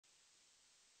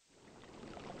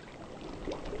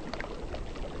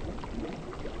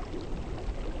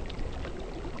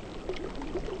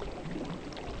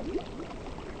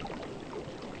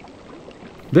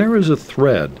There is a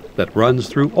thread that runs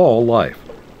through all life,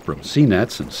 from sea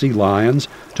nets and sea lions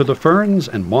to the ferns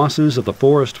and mosses of the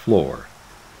forest floor.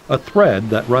 A thread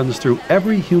that runs through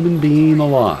every human being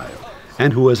alive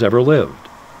and who has ever lived.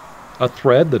 A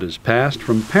thread that is passed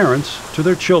from parents to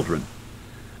their children.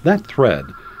 That thread,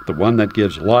 the one that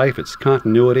gives life its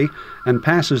continuity and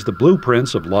passes the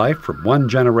blueprints of life from one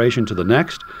generation to the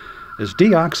next, is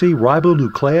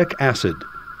deoxyribonucleic acid,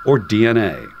 or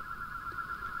DNA.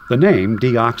 The name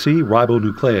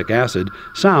deoxyribonucleic acid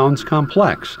sounds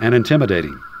complex and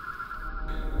intimidating.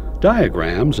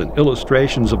 Diagrams and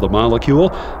illustrations of the molecule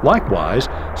likewise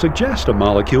suggest a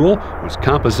molecule whose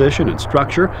composition and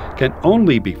structure can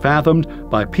only be fathomed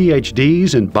by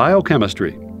PhDs in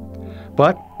biochemistry.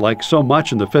 But, like so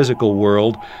much in the physical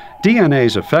world,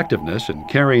 DNA's effectiveness in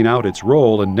carrying out its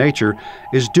role in nature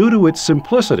is due to its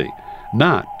simplicity,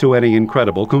 not to any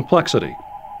incredible complexity.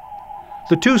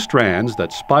 The two strands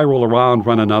that spiral around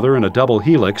one another in a double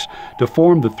helix to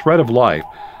form the thread of life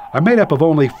are made up of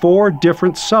only 4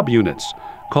 different subunits,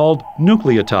 called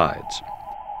nucleotides.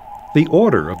 The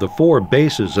order of the 4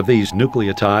 bases of these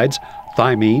nucleotides,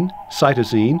 thymine,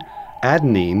 cytosine,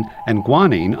 adenine, and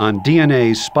guanine on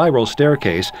DNA's spiral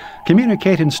staircase,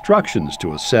 communicate instructions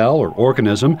to a cell or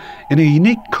organism in a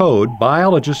unique code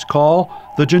biologists call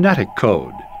the genetic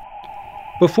code.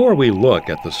 Before we look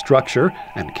at the structure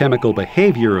and chemical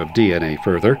behavior of DNA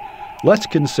further, let's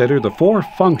consider the 4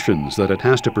 functions that it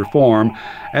has to perform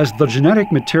as the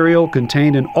genetic material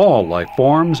contained in all life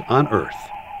forms on Earth.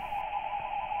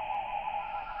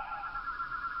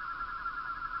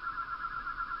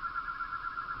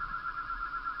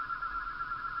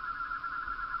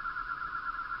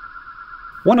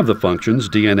 One of the functions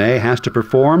DNA has to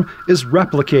perform is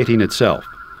replicating itself.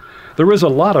 There is a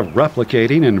lot of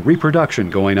replicating and reproduction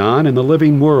going on in the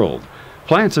living world.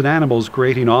 Plants and animals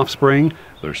creating offspring,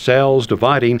 their cells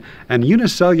dividing, and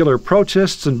unicellular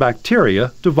protists and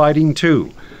bacteria dividing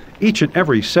too. Each and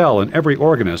every cell in every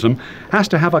organism has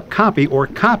to have a copy or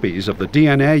copies of the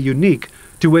DNA unique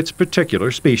to its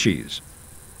particular species.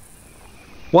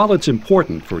 While it's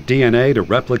important for DNA to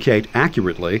replicate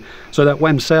accurately so that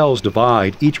when cells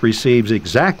divide, each receives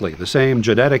exactly the same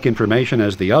genetic information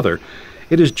as the other,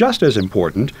 it is just as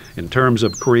important, in terms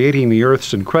of creating the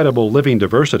Earth's incredible living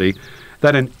diversity,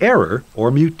 that an error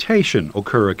or mutation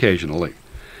occur occasionally,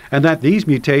 and that these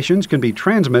mutations can be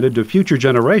transmitted to future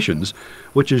generations,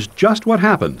 which is just what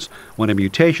happens when a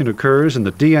mutation occurs in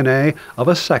the DNA of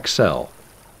a sex cell.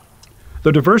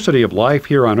 The diversity of life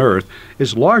here on Earth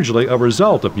is largely a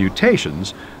result of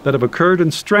mutations that have occurred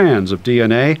in strands of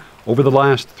DNA over the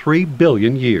last 3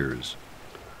 billion years.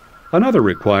 Another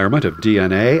requirement of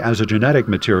DNA as a genetic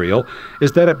material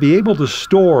is that it be able to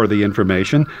store the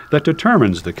information that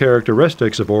determines the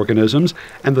characteristics of organisms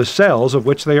and the cells of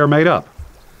which they are made up.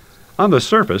 On the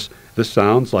surface, this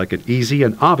sounds like an easy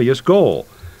and obvious goal,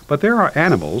 but there are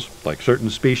animals, like certain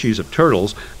species of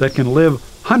turtles, that can live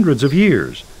hundreds of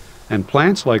years, and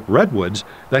plants like redwoods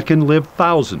that can live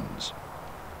thousands.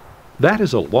 That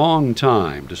is a long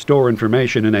time to store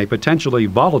information in a potentially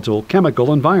volatile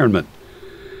chemical environment.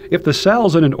 If the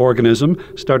cells in an organism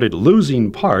started losing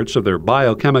parts of their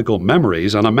biochemical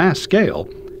memories on a mass scale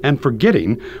and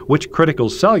forgetting which critical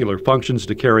cellular functions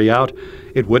to carry out,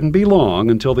 it wouldn't be long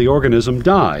until the organism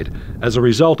died as a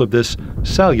result of this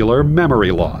cellular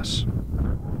memory loss.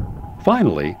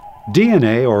 Finally,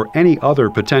 DNA or any other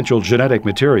potential genetic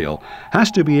material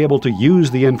has to be able to use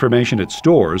the information it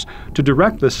stores to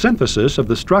direct the synthesis of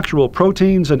the structural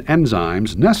proteins and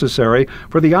enzymes necessary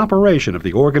for the operation of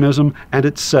the organism and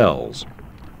its cells.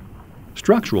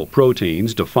 Structural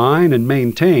proteins define and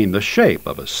maintain the shape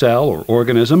of a cell or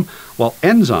organism, while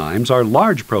enzymes are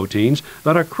large proteins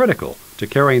that are critical to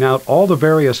carrying out all the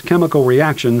various chemical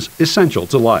reactions essential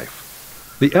to life.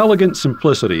 The elegant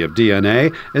simplicity of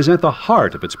DNA is at the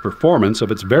heart of its performance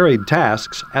of its varied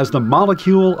tasks as the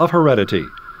molecule of heredity.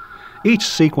 Each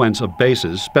sequence of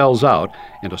bases spells out,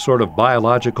 in a sort of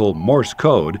biological Morse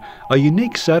code, a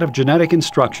unique set of genetic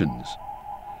instructions.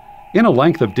 In a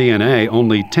length of DNA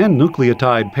only 10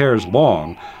 nucleotide pairs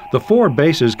long, the 4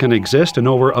 bases can exist in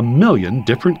over 1 million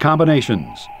different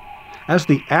combinations. As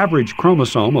the average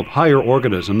chromosome of higher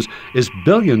organisms is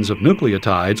billions of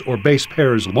nucleotides or base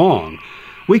pairs long,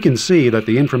 we can see that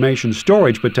the information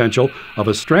storage potential of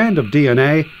a strand of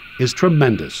DNA is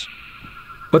tremendous.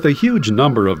 But the huge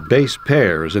number of base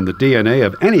pairs in the DNA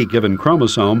of any given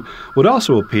chromosome would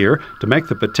also appear to make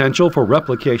the potential for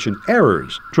replication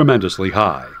errors tremendously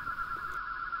high.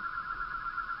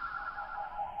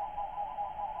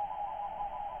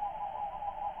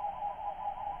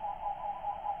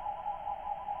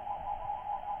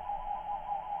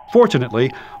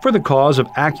 Fortunately, for the cause of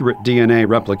accurate DNA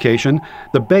replication,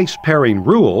 the base pairing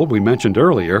rule we mentioned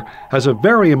earlier has a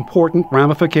very important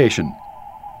ramification.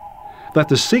 That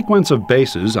the sequence of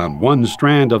bases on one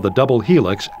strand of the double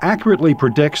helix accurately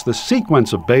predicts the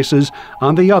sequence of bases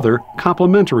on the other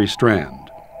complementary strand.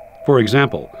 For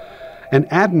example, an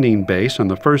adenine base on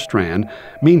the first strand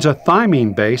means a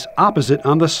thymine base opposite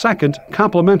on the second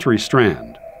complementary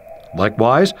strand.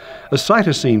 Likewise, a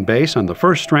cytosine base on the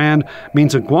first strand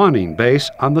means a guanine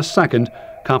base on the second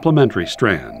complementary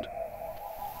strand.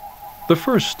 The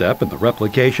first step in the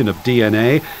replication of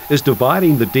DNA is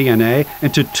dividing the DNA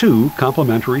into two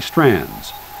complementary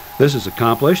strands. This is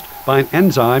accomplished by an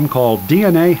enzyme called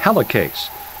DNA helicase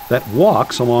that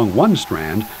walks along one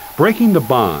strand, breaking the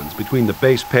bonds between the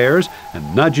base pairs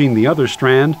and nudging the other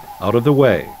strand out of the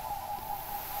way.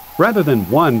 Rather than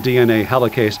one DNA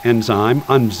helicase enzyme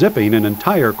unzipping an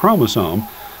entire chromosome,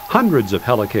 hundreds of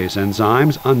helicase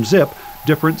enzymes unzip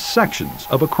different sections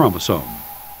of a chromosome.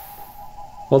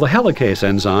 While the helicase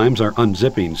enzymes are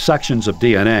unzipping sections of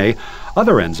DNA,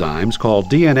 other enzymes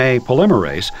called DNA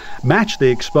polymerase match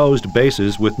the exposed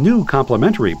bases with new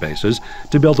complementary bases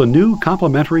to build a new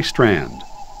complementary strand.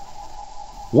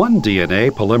 One DNA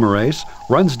polymerase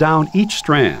runs down each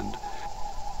strand.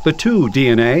 The two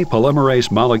DNA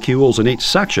polymerase molecules in each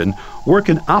section work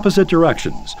in opposite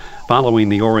directions, following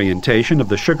the orientation of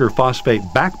the sugar phosphate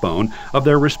backbone of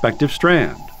their respective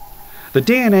strand. The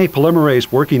DNA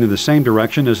polymerase working in the same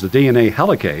direction as the DNA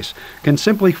helicase can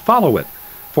simply follow it,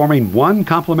 forming one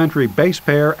complementary base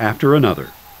pair after another.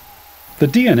 The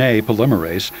DNA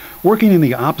polymerase working in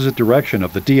the opposite direction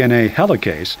of the DNA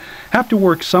helicase have to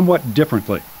work somewhat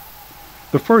differently.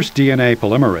 The first DNA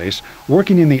polymerase,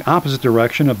 working in the opposite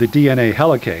direction of the DNA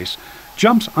helicase,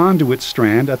 jumps onto its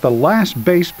strand at the last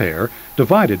base pair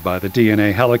divided by the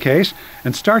DNA helicase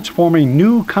and starts forming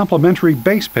new complementary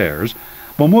base pairs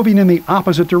while moving in the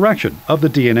opposite direction of the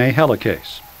DNA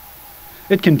helicase.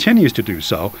 It continues to do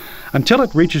so until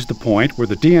it reaches the point where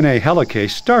the DNA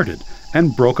helicase started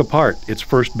and broke apart its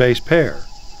first base pair.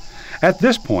 At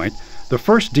this point, the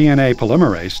first DNA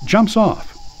polymerase jumps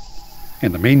off.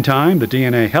 In the meantime, the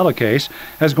DNA helicase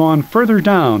has gone further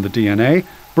down the DNA,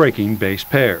 breaking base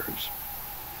pairs.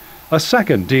 A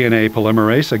second DNA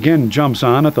polymerase again jumps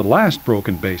on at the last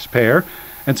broken base pair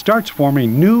and starts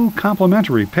forming new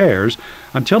complementary pairs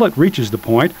until it reaches the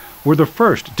point where the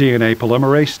first DNA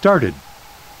polymerase started.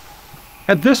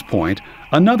 At this point,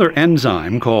 another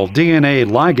enzyme called DNA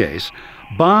ligase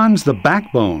bonds the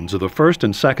backbones of the first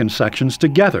and second sections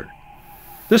together.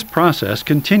 This process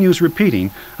continues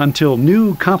repeating until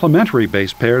new complementary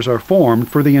base pairs are formed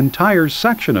for the entire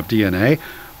section of DNA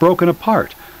broken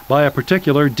apart by a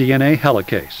particular DNA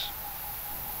helicase.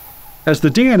 As the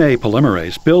DNA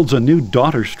polymerase builds a new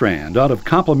daughter strand out of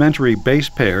complementary base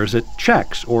pairs, it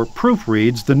checks or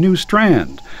proofreads the new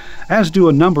strand, as do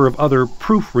a number of other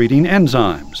proofreading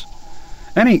enzymes.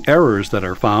 Any errors that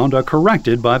are found are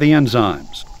corrected by the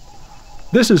enzymes.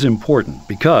 This is important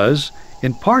because,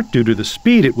 in part due to the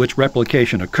speed at which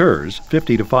replication occurs,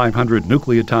 50 to 500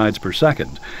 nucleotides per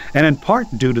second, and in part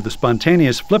due to the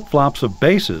spontaneous flip-flops of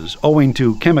bases owing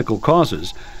to chemical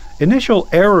causes, initial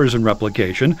errors in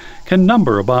replication can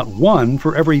number about 1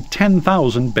 for every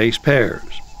 10,000 base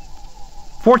pairs.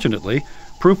 Fortunately,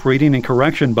 proofreading and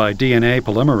correction by DNA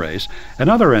polymerase and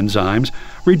other enzymes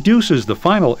reduces the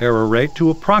final error rate to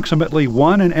approximately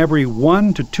 1 in every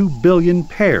 1 to 2 billion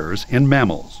pairs in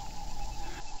mammals.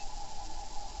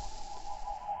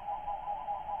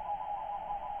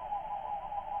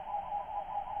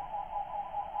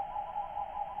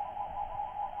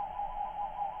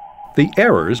 The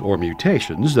errors or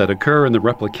mutations that occur in the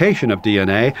replication of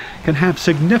DNA can have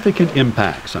significant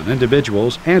impacts on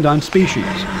individuals and on species.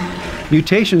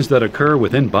 Mutations that occur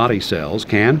within body cells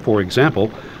can, for example,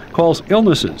 cause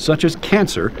illnesses such as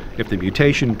cancer if the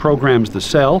mutation programs the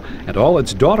cell and all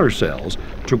its daughter cells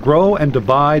to grow and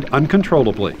divide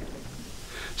uncontrollably.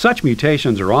 Such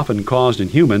mutations are often caused in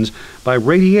humans by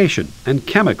radiation and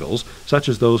chemicals, such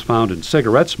as those found in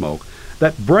cigarette smoke,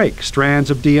 that break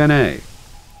strands of DNA.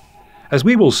 As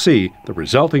we will see, the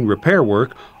resulting repair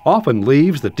work often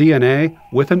leaves the DNA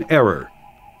with an error.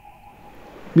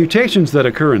 Mutations that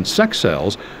occur in sex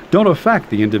cells don't affect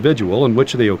the individual in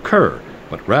which they occur,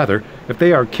 but rather, if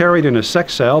they are carried in a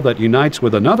sex cell that unites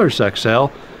with another sex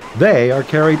cell, they are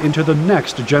carried into the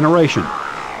next generation.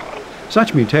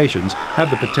 Such mutations have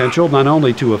the potential not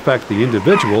only to affect the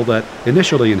individual that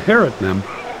initially inherit them,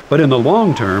 but in the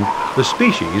long term, the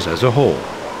species as a whole.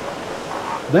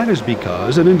 That is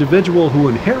because an individual who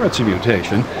inherits a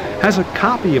mutation has a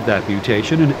copy of that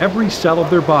mutation in every cell of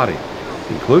their body,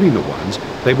 including the ones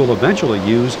they will eventually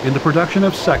use in the production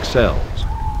of sex cells.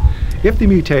 If the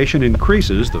mutation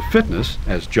increases the fitness,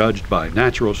 as judged by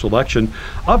natural selection,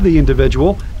 of the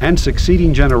individual and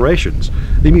succeeding generations,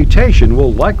 the mutation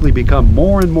will likely become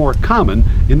more and more common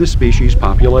in the species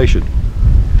population.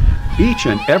 Each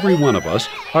and every one of us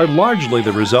are largely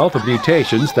the result of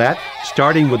mutations that,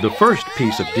 starting with the first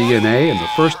piece of DNA in the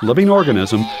first living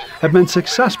organism, have been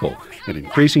successful in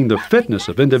increasing the fitness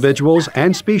of individuals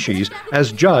and species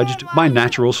as judged by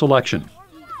natural selection.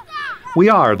 We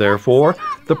are, therefore,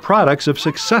 the products of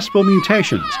successful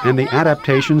mutations and the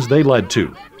adaptations they led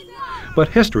to. But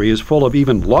history is full of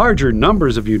even larger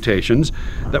numbers of mutations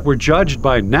that were judged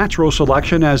by natural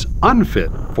selection as unfit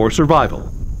for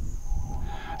survival.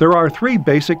 There are three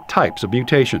basic types of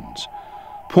mutations: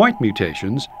 point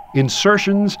mutations,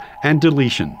 insertions, and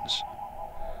deletions.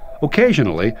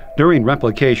 Occasionally, during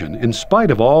replication, in spite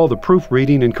of all the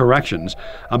proofreading and corrections,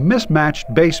 a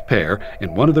mismatched base pair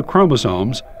in one of the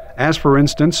chromosomes, as for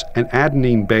instance an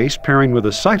adenine base pairing with a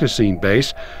cytosine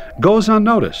base, goes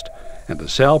unnoticed, and the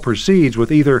cell proceeds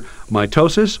with either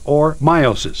mitosis or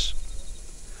meiosis.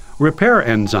 Repair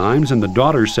enzymes in the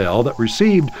daughter cell that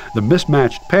received the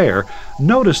mismatched pair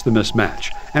notice the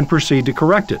mismatch and proceed to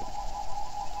correct it.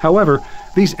 However,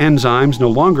 these enzymes no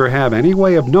longer have any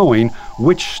way of knowing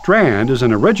which strand is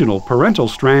an original parental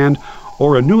strand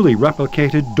or a newly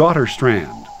replicated daughter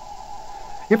strand.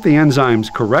 If the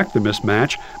enzymes correct the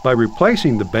mismatch by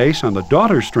replacing the base on the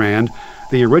daughter strand,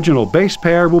 the original base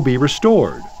pair will be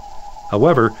restored.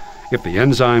 However, if the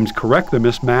enzymes correct the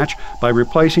mismatch by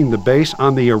replacing the base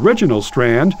on the original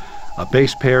strand, a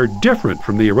base pair different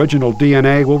from the original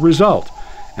DNA will result,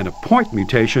 and a point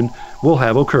mutation will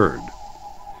have occurred.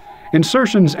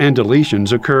 Insertions and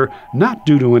deletions occur not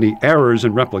due to any errors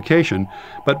in replication,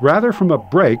 but rather from a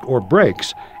break or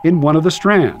breaks in one of the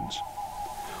strands.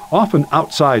 Often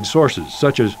outside sources,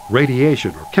 such as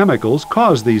radiation or chemicals,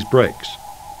 cause these breaks.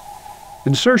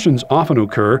 Insertions often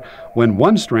occur when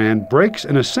one strand breaks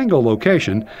in a single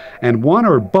location and one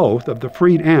or both of the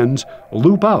freed ends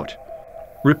loop out.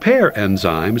 Repair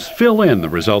enzymes fill in the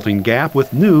resulting gap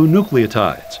with new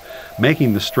nucleotides,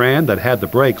 making the strand that had the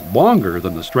break longer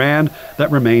than the strand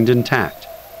that remained intact.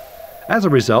 As a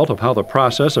result of how the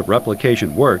process of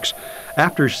replication works,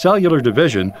 after cellular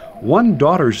division, one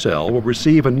daughter cell will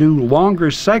receive a new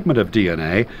longer segment of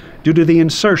DNA due to the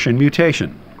insertion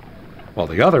mutation, while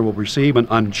the other will receive an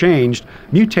unchanged,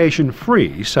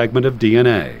 mutation-free segment of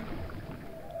DNA.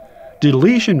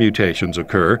 Deletion mutations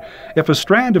occur if a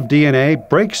strand of DNA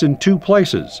breaks in two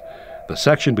places. The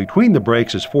section between the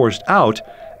breaks is forced out,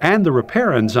 and the repair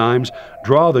enzymes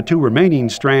draw the two remaining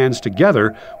strands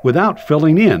together without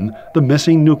filling in the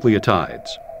missing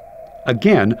nucleotides.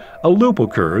 Again, a loop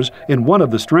occurs in one of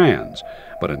the strands,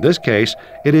 but in this case,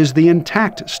 it is the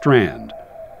intact strand.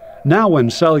 Now when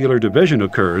cellular division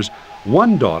occurs,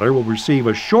 one daughter will receive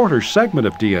a shorter segment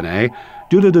of DNA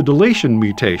due to the deletion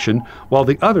mutation, while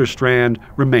the other strand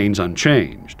remains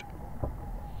unchanged.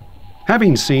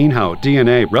 Having seen how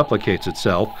DNA replicates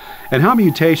itself and how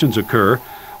mutations occur,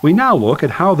 we now look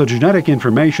at how the genetic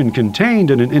information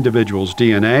contained in an individual's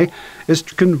DNA is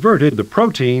converted to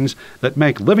proteins that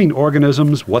make living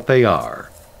organisms what they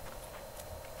are.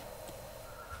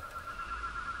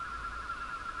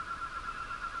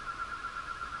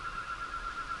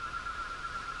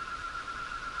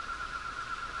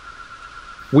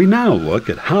 We now look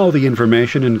at how the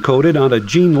information encoded on a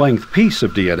gene-length piece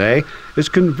of DNA is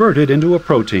converted into a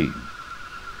protein.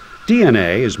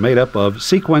 DNA is made up of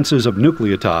sequences of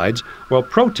nucleotides, while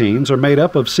proteins are made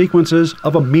up of sequences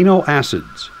of amino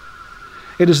acids.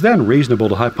 It is then reasonable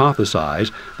to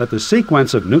hypothesize that the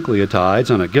sequence of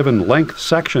nucleotides on a given length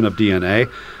section of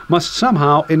DNA must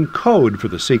somehow encode for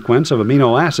the sequence of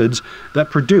amino acids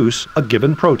that produce a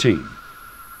given protein.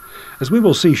 As we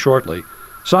will see shortly,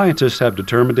 scientists have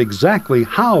determined exactly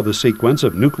how the sequence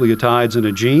of nucleotides in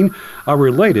a gene are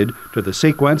related to the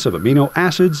sequence of amino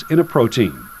acids in a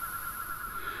protein.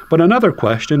 But another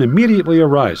question immediately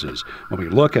arises when we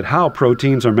look at how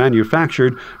proteins are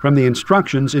manufactured from the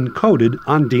instructions encoded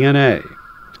on DNA.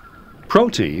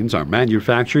 Proteins are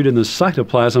manufactured in the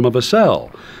cytoplasm of a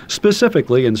cell,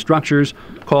 specifically in structures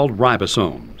called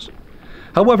ribosomes.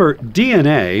 However,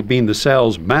 DNA, being the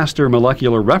cell's master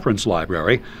molecular reference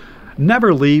library,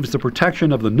 never leaves the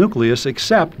protection of the nucleus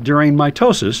except during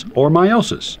mitosis or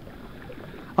meiosis.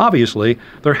 Obviously,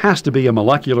 there has to be a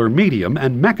molecular medium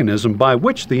and mechanism by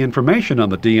which the information on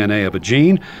the DNA of a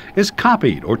gene is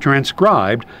copied or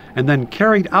transcribed and then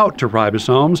carried out to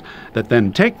ribosomes that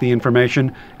then take the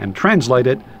information and translate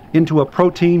it into a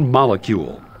protein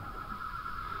molecule.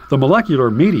 The molecular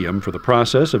medium for the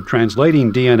process of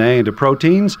translating DNA into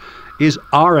proteins is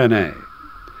RNA.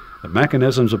 The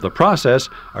mechanisms of the process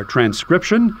are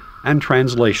transcription and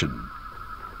translation.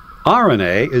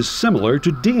 RNA is similar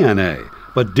to DNA,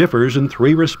 but differs in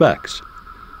three respects.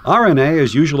 RNA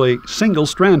is usually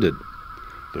single-stranded.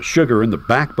 The sugar in the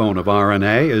backbone of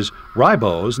RNA is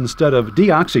ribose instead of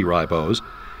deoxyribose,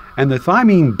 and the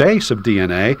thymine base of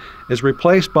DNA is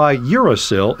replaced by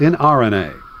uracil in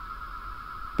RNA.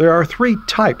 There are three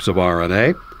types of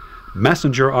RNA: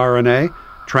 messenger RNA,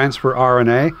 transfer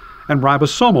RNA, and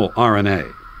ribosomal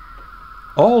RNA.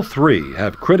 All three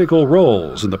have critical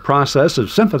roles in the process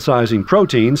of synthesizing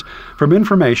proteins from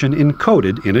information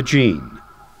encoded in a gene.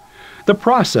 The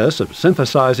process of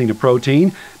synthesizing a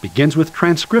protein begins with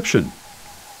transcription.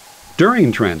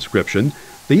 During transcription,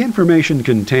 the information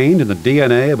contained in the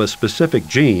DNA of a specific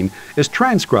gene is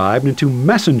transcribed into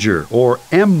messenger, or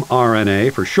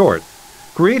mRNA for short,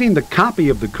 creating the copy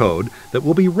of the code that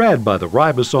will be read by the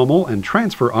ribosomal and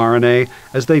transfer RNA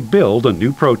as they build a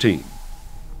new protein.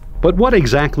 But what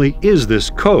exactly is this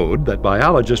code that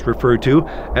biologists refer to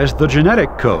as the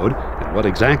genetic code, and what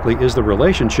exactly is the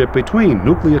relationship between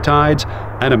nucleotides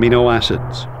and amino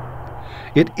acids?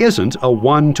 It isn't a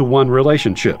one-to-one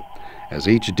relationship, as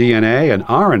each DNA and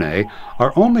RNA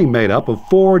are only made up of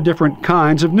 4 different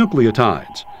kinds of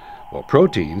nucleotides, while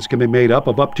proteins can be made up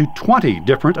of up to 20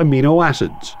 different amino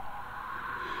acids.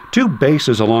 2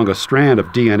 bases along a strand of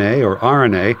DNA or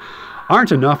RNA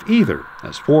aren't enough either,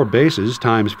 as 4 bases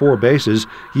times 4 bases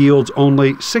yields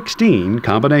only 16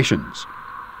 combinations.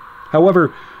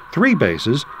 However, 3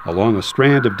 bases along a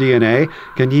strand of DNA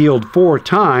can yield 4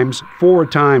 times 4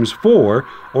 times 4,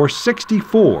 or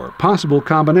 64 possible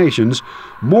combinations,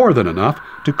 more than enough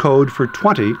to code for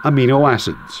 20 amino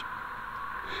acids.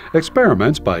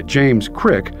 Experiments by James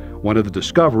Crick, one of the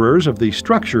discoverers of the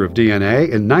structure of DNA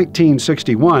in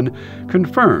 1961,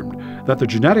 confirmed that the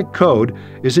genetic code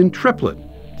is in triplet.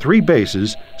 3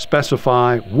 bases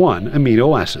specify 1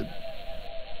 amino acid.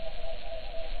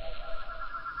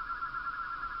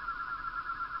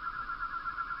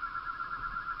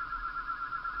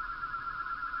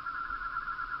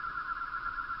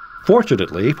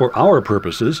 Fortunately for our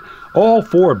purposes, all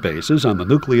 4 bases on the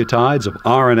nucleotides of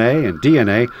RNA and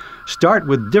DNA start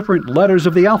with different letters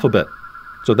of the alphabet,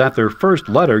 so that their first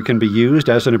letter can be used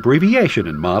as an abbreviation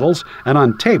in models and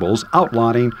on tables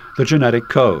outlining the genetic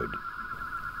code.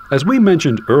 As we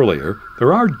mentioned earlier,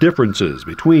 there are differences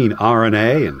between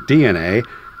RNA and DNA,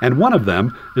 and one of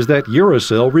them is that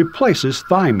uracil replaces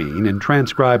thymine in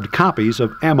transcribed copies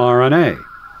of mRNA.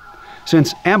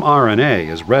 Since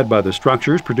mRNA is read by the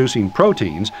structures producing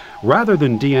proteins rather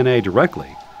than DNA directly,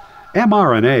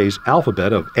 mRNA's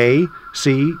alphabet of A,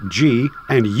 C, G,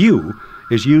 and U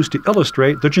is used to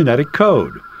illustrate the genetic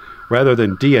code, rather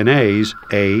than DNA's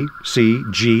A, C,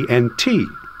 G, and T.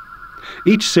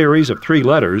 Each series of 3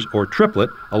 letters, or triplet,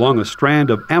 along a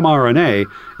strand of mRNA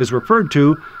is referred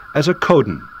to as a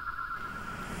codon.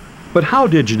 But how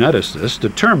did geneticists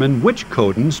determine which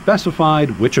codon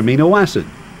specified which amino acid?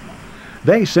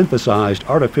 They synthesized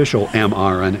artificial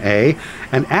mRNA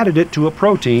and added it to a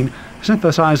protein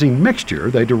synthesizing mixture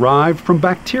they derived from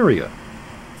bacteria.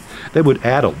 They would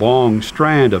add a long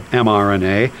strand of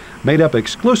mRNA made up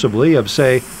exclusively of,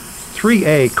 say,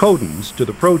 3A codons to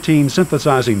the protein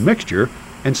synthesizing mixture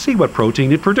and see what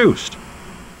protein it produced.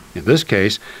 In this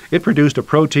case, it produced a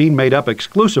protein made up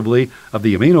exclusively of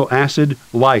the amino acid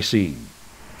lysine.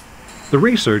 The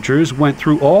researchers went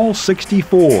through all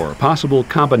 64 possible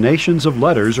combinations of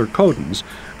letters or codons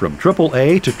from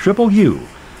AAA to UU,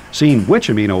 seeing which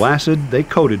amino acid they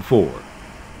coded for.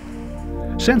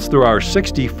 Since there are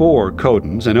 64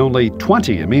 codons and only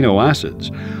 20 amino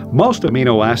acids, most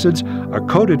amino acids are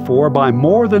coded for by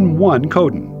more than one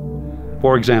codon.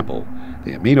 For example,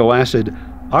 the amino acid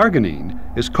arginine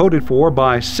is coded for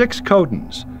by 6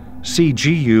 codons: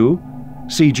 CGU,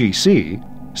 CGC,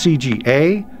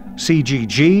 CGA,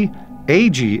 CGG,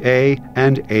 AGA,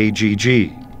 and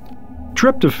AGG.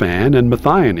 Tryptophan and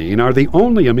methionine are the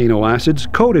only amino acids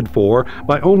coded for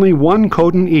by only one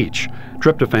codon each,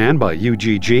 tryptophan by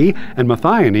UGG and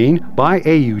methionine by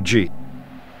AUG.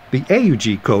 The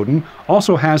AUG codon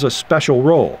also has a special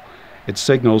role. It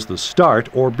signals the start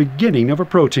or beginning of a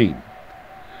protein.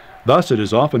 Thus, it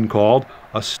is often called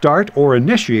a start or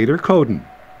initiator codon.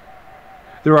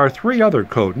 There are 3 other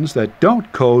codons that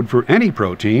don't code for any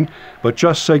protein, but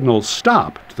just signal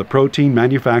stop to the protein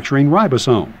manufacturing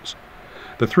ribosomes.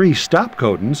 The 3 stop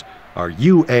codons are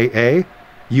UAA,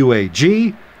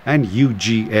 UAG, and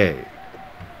UGA.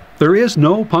 There is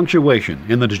no punctuation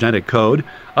in the genetic code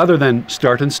other than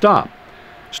start and stop.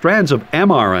 Strands of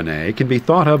mRNA can be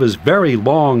thought of as very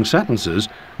long sentences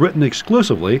written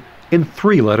exclusively in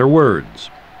three-letter words.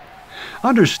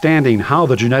 Understanding how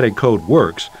the genetic code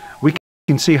works, we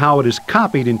can see how it is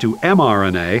copied into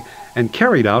mRNA and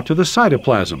carried out to the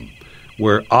cytoplasm,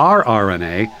 where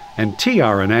rRNA and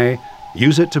tRNA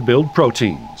use it to build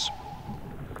proteins.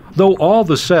 Though all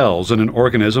the cells in an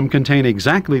organism contain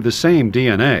exactly the same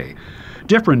DNA,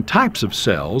 different types of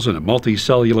cells in a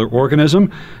multicellular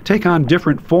organism take on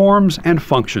different forms and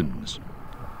functions.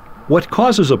 What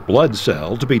causes a blood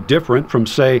cell to be different from,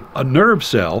 say, a nerve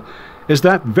cell is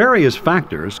that various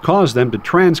factors cause them to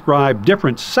transcribe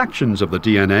different sections of the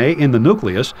DNA in the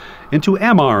nucleus into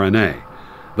mRNA,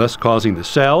 thus causing the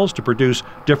cells to produce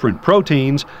different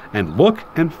proteins and look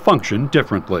and function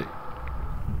differently.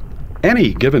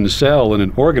 Any given cell in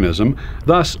an organism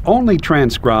thus only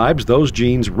transcribes those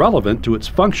genes relevant to its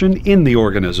function in the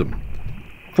organism.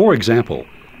 For example,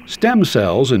 stem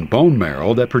cells in bone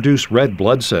marrow that produce red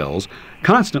blood cells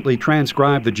constantly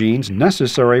transcribe the genes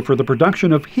necessary for the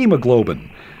production of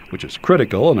hemoglobin, which is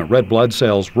critical in a red blood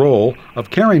cell's role of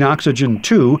carrying oxygen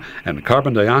to and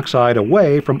carbon dioxide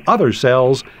away from other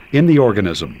cells in the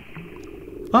organism.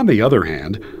 On the other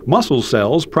hand, muscle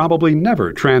cells probably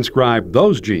never transcribe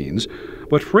those genes,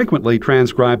 but frequently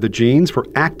transcribe the genes for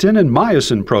actin and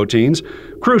myosin proteins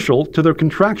crucial to the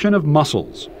contraction of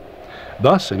muscles.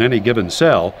 Thus, in any given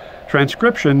cell,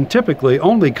 transcription typically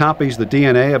only copies the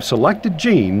DNA of selected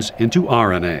genes into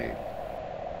RNA.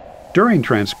 During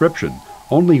transcription,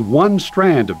 only one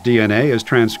strand of DNA is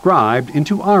transcribed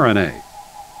into RNA.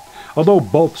 Although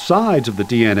both sides of the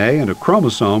DNA and a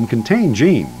chromosome contain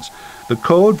genes, the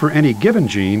code for any given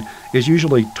gene is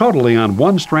usually totally on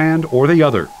one strand or the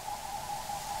other.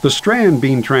 The strand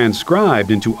being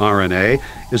transcribed into RNA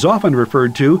is often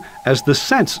referred to as the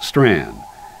sense strand,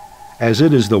 as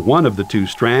it is the one of the two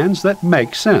strands that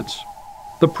makes sense.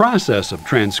 The process of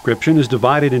transcription is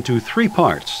divided into three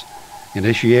parts: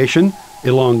 initiation,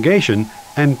 elongation,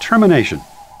 and termination.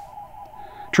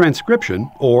 Transcription,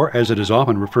 or as it is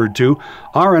often referred to,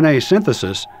 RNA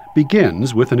synthesis,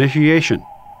 begins with initiation.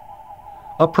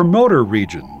 A promoter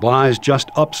region lies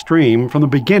just upstream from the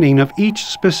beginning of each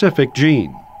specific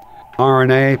gene.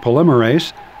 RNA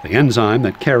polymerase, the enzyme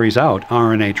that carries out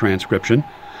RNA transcription,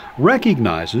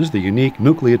 recognizes the unique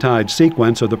nucleotide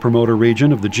sequence of the promoter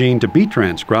region of the gene to be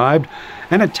transcribed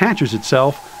and attaches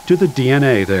itself to the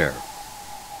DNA there.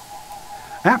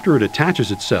 After it attaches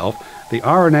itself, the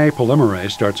RNA polymerase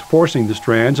starts forcing the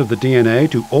strands of the DNA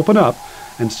to open up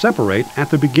and separate at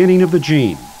the beginning of the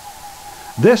gene.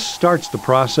 This starts the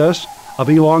process of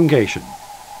elongation.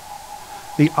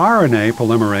 The RNA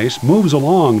polymerase moves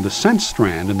along the sense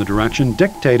strand in the direction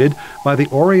dictated by the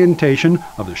orientation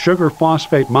of the sugar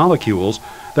phosphate molecules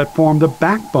that form the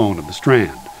backbone of the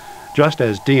strand, just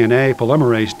as DNA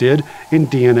polymerase did in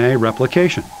DNA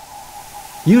replication.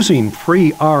 Using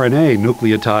free RNA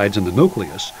nucleotides in the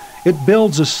nucleus, it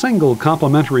builds a single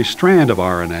complementary strand of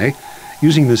RNA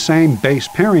using the same base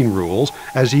pairing rules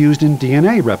as used in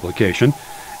DNA replication,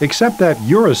 except that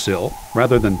uracil,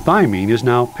 rather than thymine, is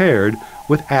now paired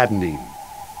with adenine.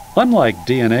 Unlike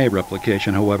DNA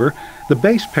replication, however, the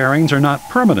base pairings are not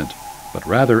permanent, but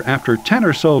rather after 10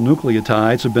 or so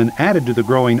nucleotides have been added to the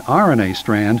growing RNA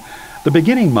strand, the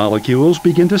beginning molecules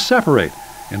begin to separate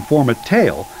and form a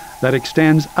tail that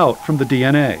extends out from the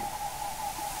DNA.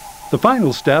 The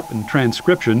final step in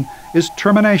transcription is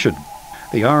termination.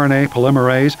 The RNA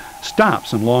polymerase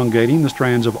stops elongating the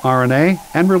strands of RNA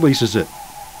and releases it.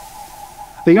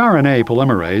 The RNA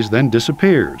polymerase then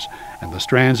disappears, and the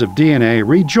strands of DNA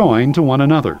rejoin to one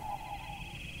another.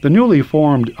 The newly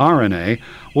formed RNA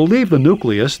will leave the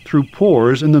nucleus through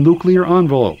pores in the nuclear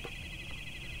envelope.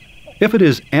 If it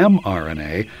is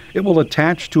mRNA, it will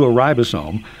attach to a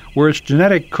ribosome, where its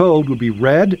genetic code will be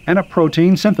read and a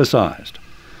protein synthesized.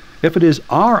 If it is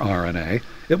rRNA,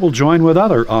 it will join with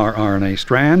other rRNA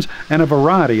strands and a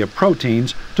variety of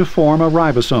proteins to form a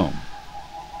ribosome.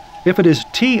 If it is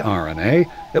tRNA,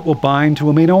 it will bind to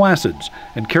amino acids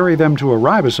and carry them to a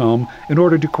ribosome in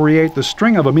order to create the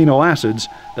string of amino acids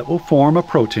that will form a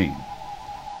protein.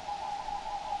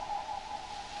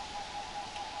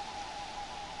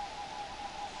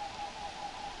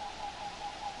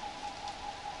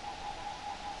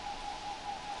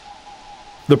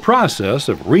 The process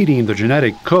of reading the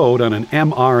genetic code on an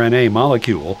mRNA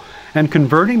molecule and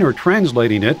converting or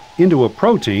translating it into a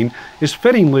protein is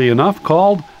fittingly enough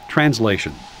called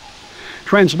translation.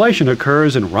 Translation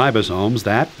occurs in ribosomes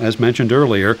that, as mentioned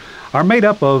earlier, are made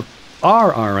up of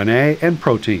rRNA and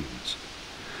proteins.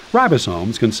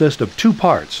 Ribosomes consist of two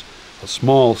parts, a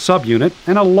small subunit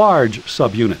and a large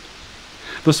subunit.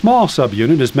 The small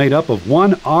subunit is made up of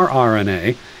one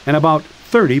rRNA and about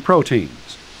 30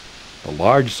 proteins. The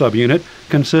large subunit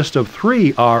consists of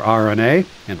 3 rRNA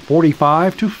and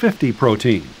 45 to 50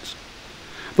 proteins.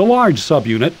 The large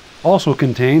subunit also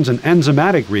contains an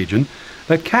enzymatic region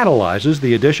that catalyzes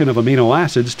the addition of amino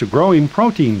acids to growing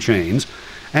protein chains,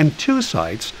 and 2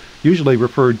 sites, usually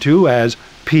referred to as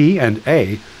P and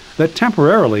A, that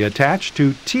temporarily attach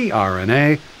to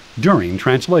tRNA during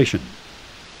translation.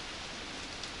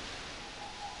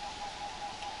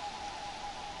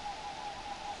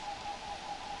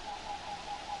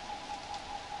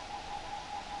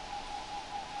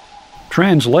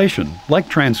 Translation, like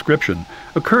transcription,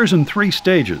 occurs in 3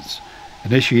 stages: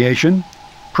 initiation,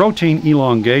 protein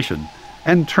elongation,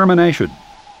 and termination.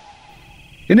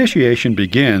 Initiation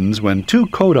begins when 2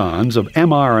 codons of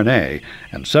mRNA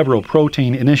and several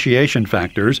protein initiation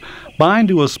factors bind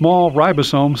to a small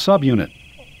ribosome subunit.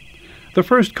 The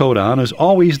first codon is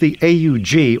always the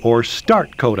AUG, or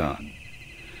start codon.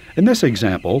 In this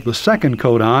example, the second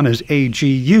codon is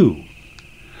AGU.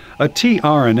 A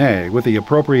tRNA with the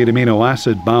appropriate amino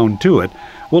acid bound to it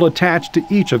will attach to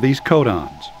each of these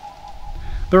codons.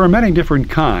 There are many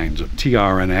different kinds of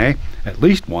tRNA, at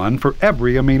least one for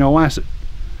every amino acid,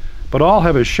 but all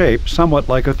have a shape somewhat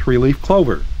like a 3-leaf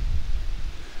clover.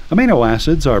 Amino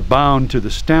acids are bound to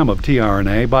the stem of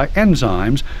tRNA by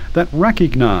enzymes that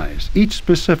recognize each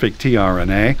specific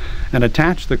tRNA and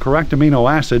attach the correct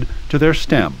amino acid to their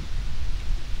stem.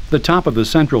 The top of the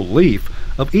central leaf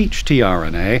of each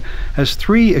tRNA has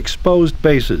 3 exposed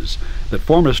bases that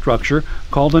form a structure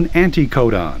called an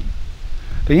anticodon.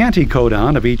 The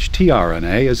anticodon of each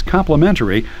tRNA is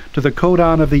complementary to the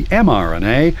codon of the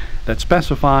mRNA that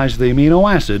specifies the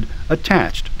amino acid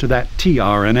attached to that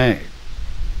tRNA.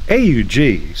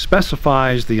 AUG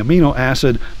specifies the amino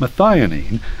acid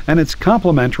methionine, and its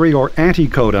complementary or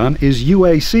anticodon is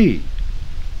UAC.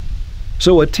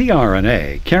 So a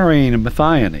tRNA carrying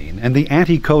methionine and the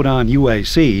anticodon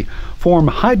UAC form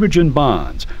hydrogen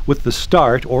bonds with the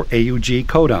start or AUG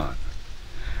codon.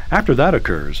 After that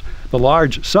occurs, the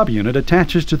large subunit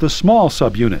attaches to the small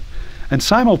subunit, and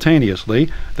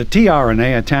simultaneously the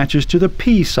tRNA attaches to the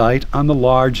P site on the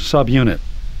large subunit.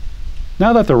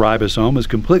 Now that the ribosome is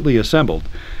completely assembled,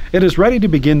 it is ready to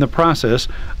begin the process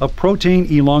of protein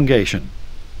elongation.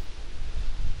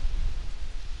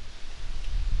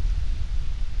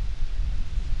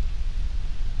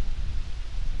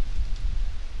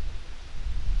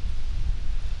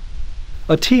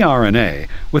 A tRNA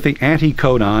with the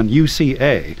anticodon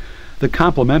UCA, the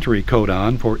complementary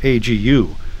codon for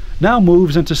AGU, now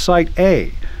moves into site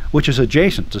A, which is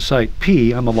adjacent to site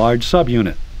P on the large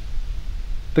subunit.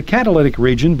 The catalytic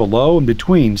region below and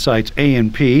between sites A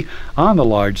and P on the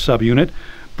large subunit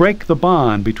break the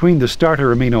bond between the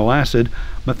starter amino acid,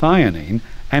 methionine,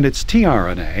 and its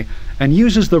tRNA, and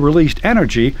uses the released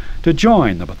energy to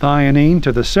join the methionine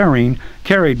to the serine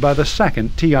carried by the second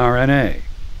tRNA.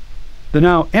 The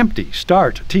now empty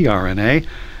start tRNA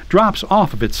drops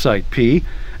off of its site P,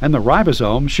 and the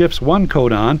ribosome shifts 1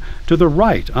 codon to the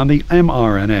right on the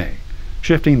mRNA,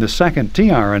 shifting the second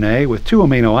tRNA with 2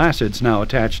 amino acids now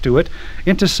attached to it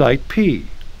into site P.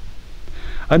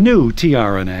 A new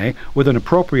tRNA with an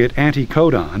appropriate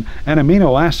anticodon and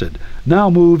amino acid now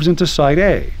moves into site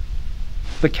A.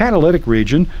 The catalytic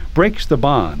region breaks the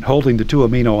bond holding the 2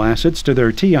 amino acids to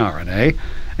their tRNA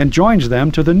and joins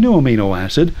them to the new amino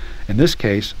acid, in this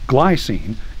case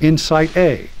glycine, in site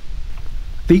A.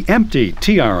 The empty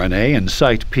tRNA in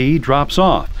site P drops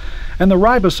off, and the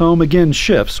ribosome again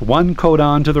shifts 1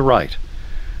 codon to the right.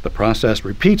 The process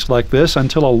repeats like this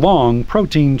until a long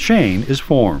protein chain is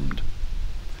formed.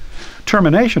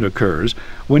 Termination occurs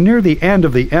when near the end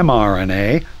of the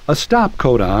mRNA, a stop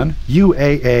codon,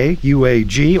 UAA,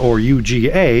 UAG, or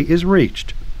UGA, is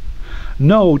reached.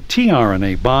 No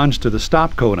tRNA bonds to the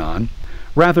stop codon.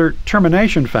 Rather,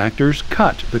 termination factors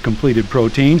cut the completed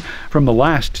protein from the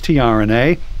last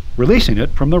tRNA, releasing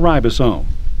it from the ribosome.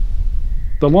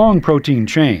 The long protein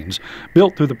chains,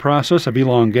 built through the process of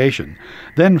elongation,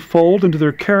 then fold into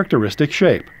their characteristic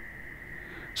shape.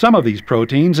 Some of these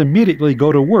proteins immediately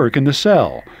go to work in the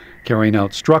cell, carrying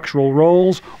out structural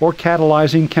roles or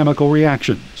catalyzing chemical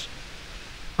reactions.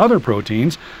 Other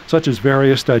proteins, such as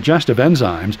various digestive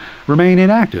enzymes, remain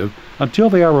inactive until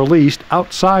they are released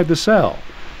outside the cell,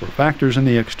 where factors in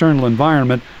the external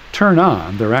environment turn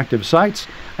on their active sites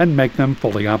and make them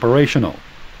fully operational.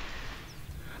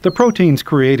 The proteins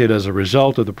created as a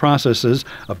result of the processes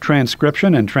of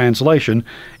transcription and translation,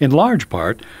 in large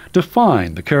part,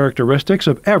 define the characteristics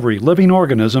of every living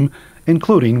organism,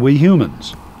 including we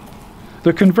humans.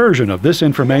 The conversion of this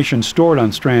information stored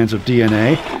on strands of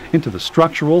DNA into the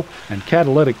structural and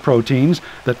catalytic proteins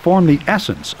that form the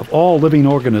essence of all living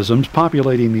organisms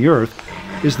populating the Earth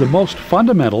is the most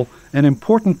fundamental and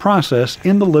important process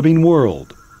in the living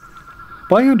world.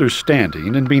 By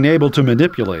understanding and being able to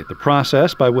manipulate the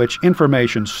process by which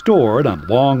information stored on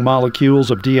long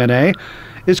molecules of DNA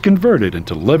is converted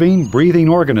into living, breathing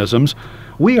organisms,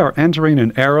 we are entering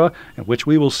an era in which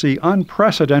we will see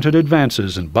unprecedented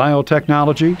advances in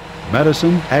biotechnology,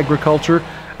 medicine, agriculture,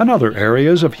 and other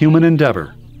areas of human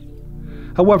endeavor.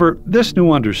 However, this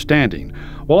new understanding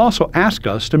will also ask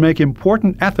us to make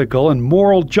important ethical and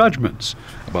moral judgments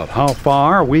about how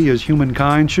far we as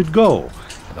humankind should go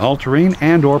in altering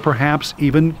and/or perhaps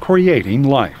even creating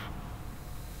life.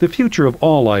 The future of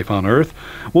all life on Earth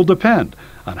will depend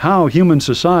on how human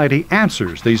society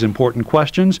answers these important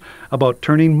questions about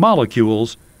turning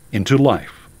molecules into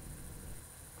life.